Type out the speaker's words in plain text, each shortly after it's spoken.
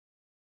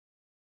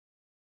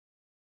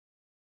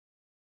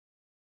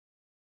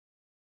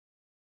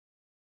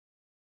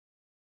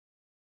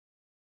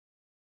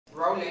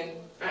Rolling.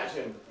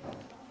 Action.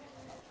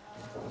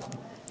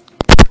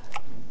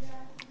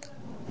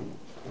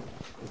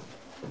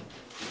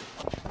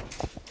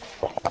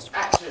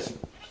 Action.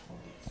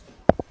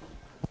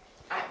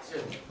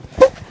 Action.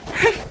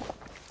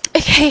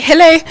 Okay,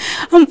 hello.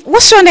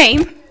 What's your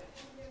name?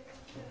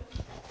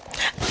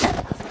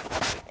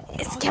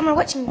 Is the camera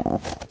watching me?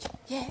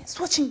 Yeah, it's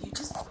watching you.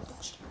 Just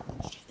watch.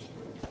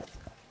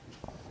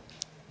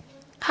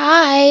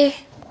 Hi.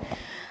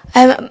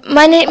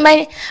 My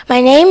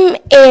name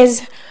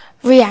is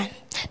Rian.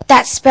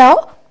 That's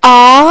spelled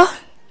R-E-A-N-N-E.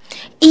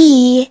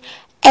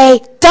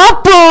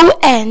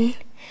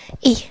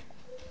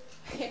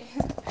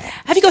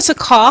 Have you got a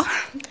car?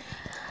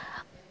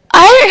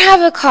 I don't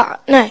have a car.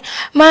 No,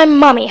 my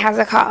mummy has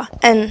a car,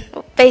 and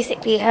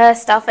basically her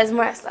stuff is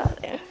my stuff.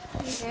 Okay.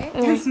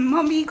 Has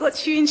Mummy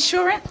got you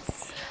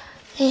insurance?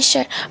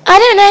 Insurance. I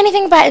don't know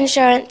anything about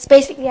insurance.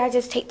 Basically, I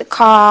just take the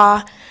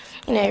car,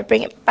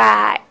 bring it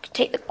back.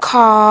 Take the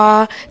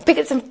car, pick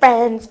up some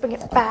friends, bring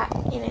it back.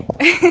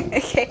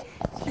 Okay.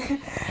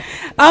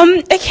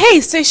 Okay,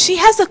 so she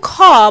has a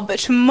car,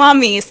 but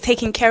Mummy is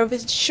taking care of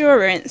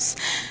insurance.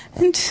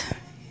 And,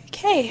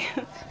 okay.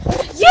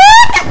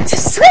 Yeah, that's a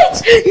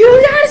switch!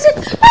 You guys are...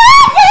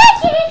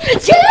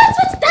 Yes,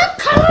 what's that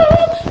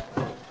car?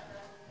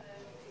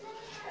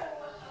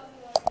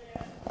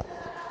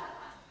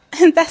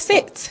 And that's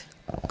it.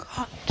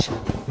 God.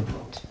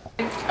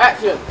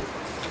 Action.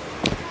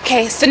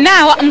 Okay, so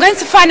now I'm going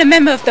to find a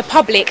member of the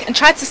public and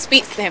try to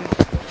speak to them.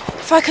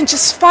 If I can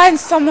just find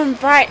someone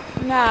right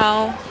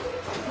now.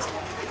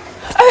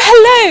 Oh,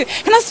 hello.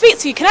 Can I speak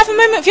to you? Can I have a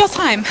moment of your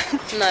time?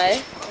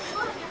 No.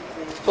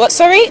 What,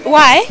 sorry?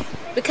 Why?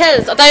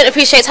 Because I don't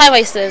appreciate time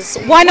wasters.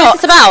 Why not?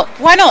 What's it about?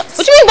 Why not?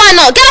 What do you mean why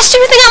not? Get that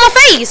stupid thing out of my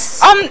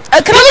face!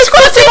 Can I just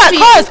talk to you about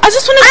cars? I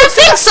just want to I don't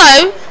think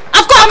so!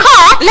 I've got a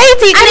car!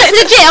 Lady, and it's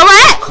legit,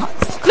 alright?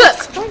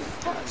 Look,